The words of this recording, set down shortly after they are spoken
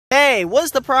Hey,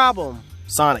 what's the problem?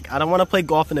 Sonic, I don't want to play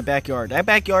golf in the backyard. That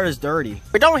backyard is dirty.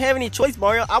 We don't have any choice,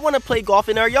 Mario. I want to play golf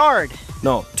in our yard.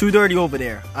 No, too dirty over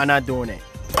there. I'm not doing it.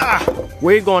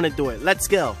 We're going to do it. Let's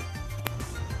go.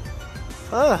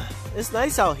 It's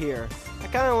nice out here. I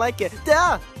kind of like it.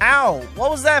 Duh! Ow! What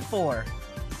was that for?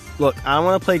 Look, I don't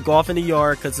want to play golf in the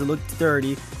yard because it looks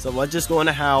dirty. So let's just go in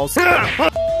the house.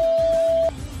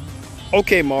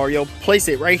 Okay, Mario. Place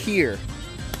it right here.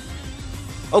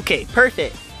 Okay,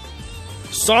 perfect.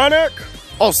 Sonic!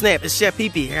 Oh snap, it's Chef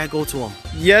Pee-Pee. I gotta go to him.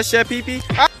 Yes, Chef Pee-Pee?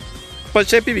 But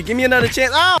Chef Pee-Pee, give me another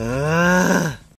chance. Oh!